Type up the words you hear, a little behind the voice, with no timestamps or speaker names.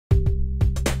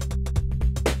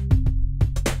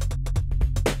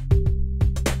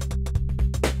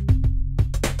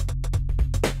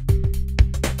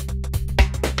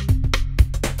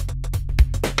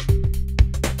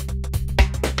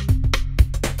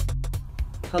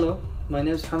Hello, my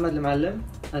name is Muhammad Al-Muallim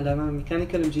and I'm a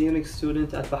mechanical engineering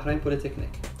student at Bahrain Polytechnic.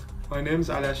 My name is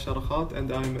Ali Al-Sharakhat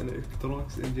and I'm an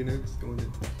electronics engineering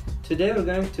student. Today we're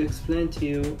going to explain to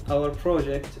you our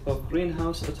project of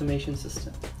greenhouse automation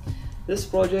system. This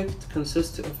project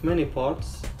consists of many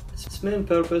parts. Its main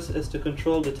purpose is to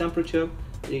control the temperature,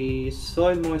 the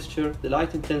soil moisture, the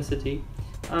light intensity,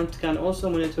 and can also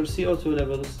monitor CO2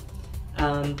 levels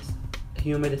and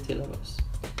humidity levels.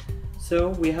 So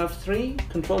we have three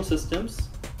control systems.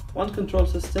 One control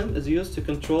system is used to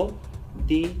control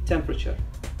the temperature,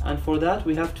 and for that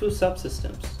we have two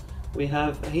subsystems. We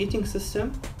have a heating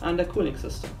system and a cooling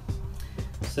system.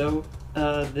 So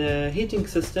the heating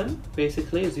system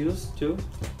basically is used to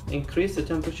increase the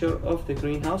temperature of the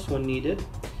greenhouse when needed.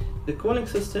 The cooling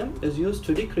system is used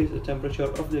to decrease the temperature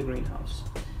of the greenhouse,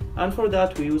 and for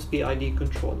that we use PID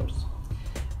controllers.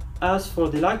 As for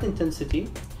the light intensity,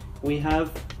 we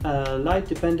have a light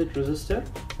dependent resistor.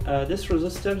 This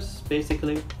resistor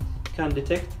basically can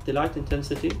detect the light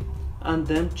intensity and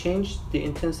then change the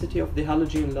intensity of the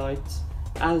halogen lights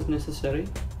as necessary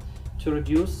to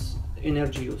reduce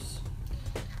energy use.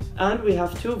 And we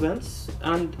have two vents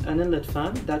and an inlet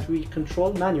fan that we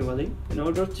control manually in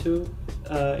order to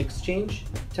exchange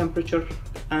temperature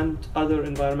and other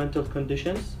environmental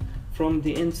conditions from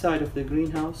the inside of the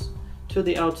greenhouse to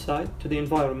the outside, to the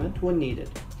environment when needed.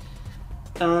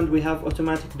 And we have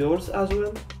automatic doors as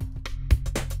well.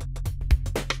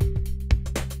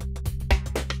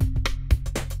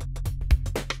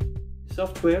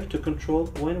 Software to control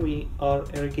when we are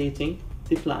irrigating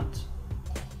the plant.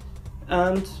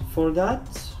 And for that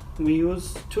we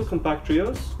use two compact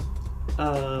trios,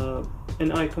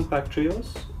 NI compact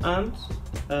trios and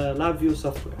LabView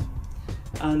software.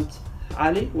 And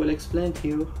Ali will explain to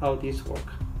you how these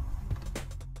work.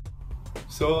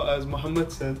 So as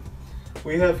Muhammad said,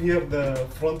 we have here the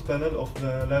front panel of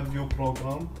the LabView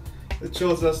program. It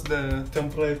shows us the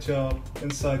temperature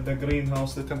inside the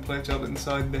greenhouse, the temperature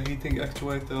inside the heating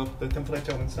actuator, the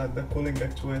temperature inside the cooling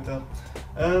actuator,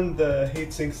 and the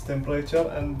heat sink's temperature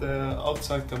and the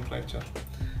outside temperature.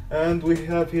 And we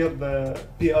have here the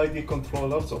PID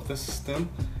controllers of the system,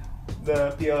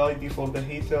 the PID for the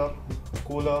heater,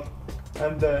 cooler,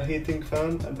 and the heating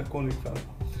fan and the cooling fan.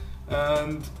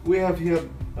 And we have here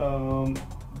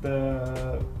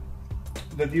the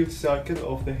duty cycle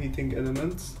of the heating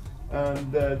elements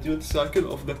and the duty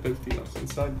cycle of the peltiers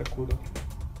inside the cooler.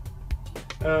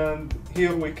 And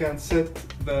here we can set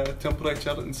the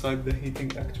temperature inside the heating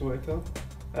actuator,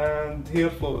 and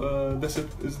here for this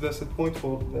is the set point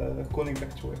for the cooling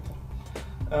actuator,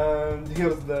 and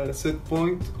here's the set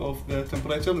point of the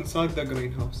temperature inside the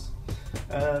greenhouse.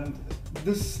 And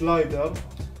this slider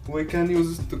we can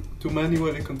use to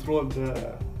manually control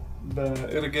the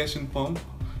irrigation pump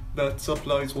that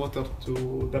supplies water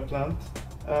to the plant,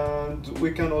 and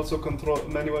we can also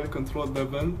manually control the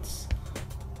vents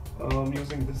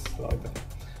using this slider.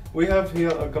 We have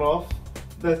here a graph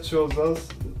that shows us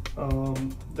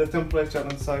the temperature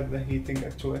inside the heating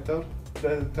actuator,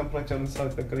 the temperature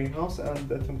inside the greenhouse, and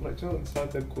the temperature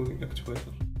inside the cooling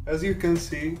actuator. As you can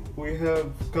see, we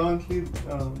have currently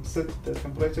set the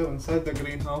temperature inside the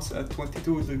greenhouse at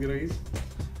 22 degrees,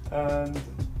 and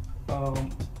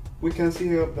we can see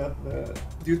here that the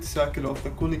duty cycle of the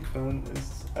cooling fan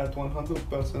is at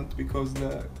 100% because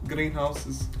the greenhouse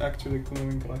is actually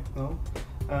cooling right now,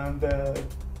 and the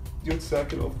duty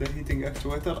cycle of the heating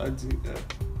actuator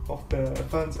of the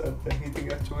fans at the heating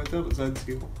actuator is at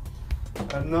 0.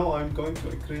 And now I'm going to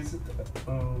increase it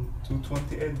to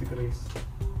 28 degrees.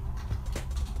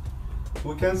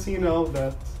 We can see now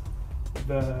that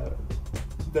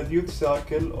the duty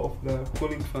cycle of the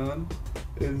cooling fan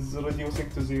is reducing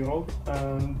to 0,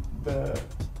 and the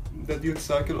duty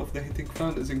cycle of the heating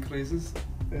fan is increasing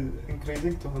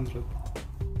to 100.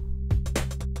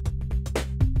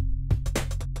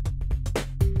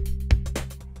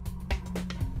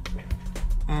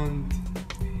 And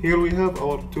here we have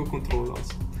our two controllers.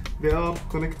 They are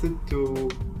connected to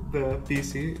the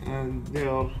PC, and they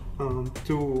are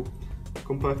two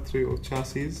compact trio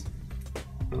chassis.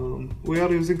 We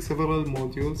are using several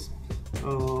modules,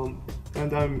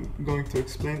 and I'm going to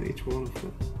explain each one of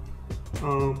them.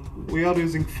 We are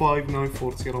using 5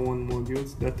 9401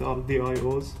 modules that are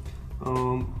DIOs.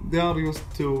 They are used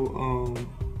to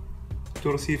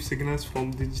receive signals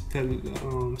from digital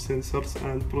sensors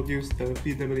and produce the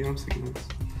PWM signals.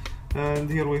 And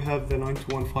here we have the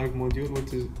 9215 module,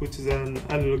 which is an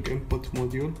analog input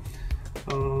module.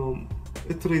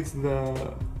 It reads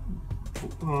the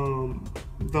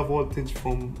voltage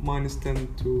from -10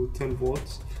 to 10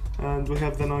 volts. And we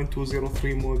have the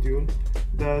 9203 module,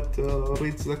 that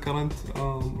reads the current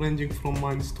ranging from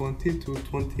 -20 to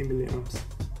 20 milliamps.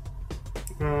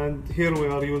 And here we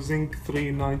are using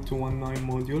 3 9219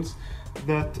 modules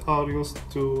that are used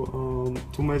to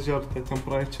measure the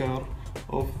temperature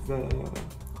of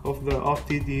the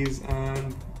RTDs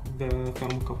and the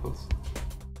thermocouples.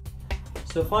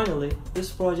 So finally, this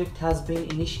project has been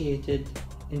initiated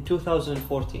in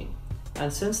 2014,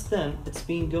 and since then it's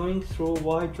been going through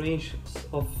wide ranges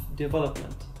of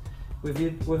development.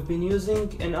 We've been using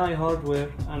NI hardware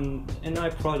and NI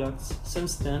products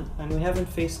since then, and we haven't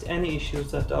faced any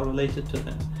issues that are related to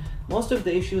them. Most of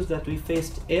the issues that we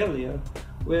faced earlier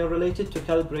were related to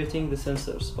calibrating the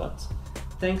sensors, but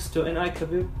thanks to NI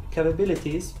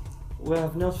capabilities, we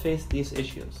have not faced these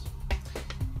issues.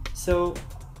 So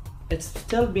it's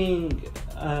still being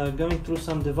going through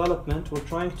some development. We're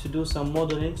trying to do some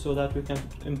modeling so that we can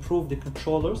improve the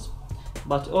controllers,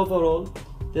 but overall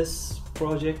this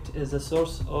project is a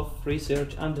source of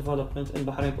research and development in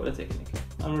Bahrain Polytechnic,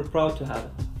 and we're proud to have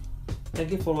it.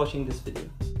 Thank you for watching this video.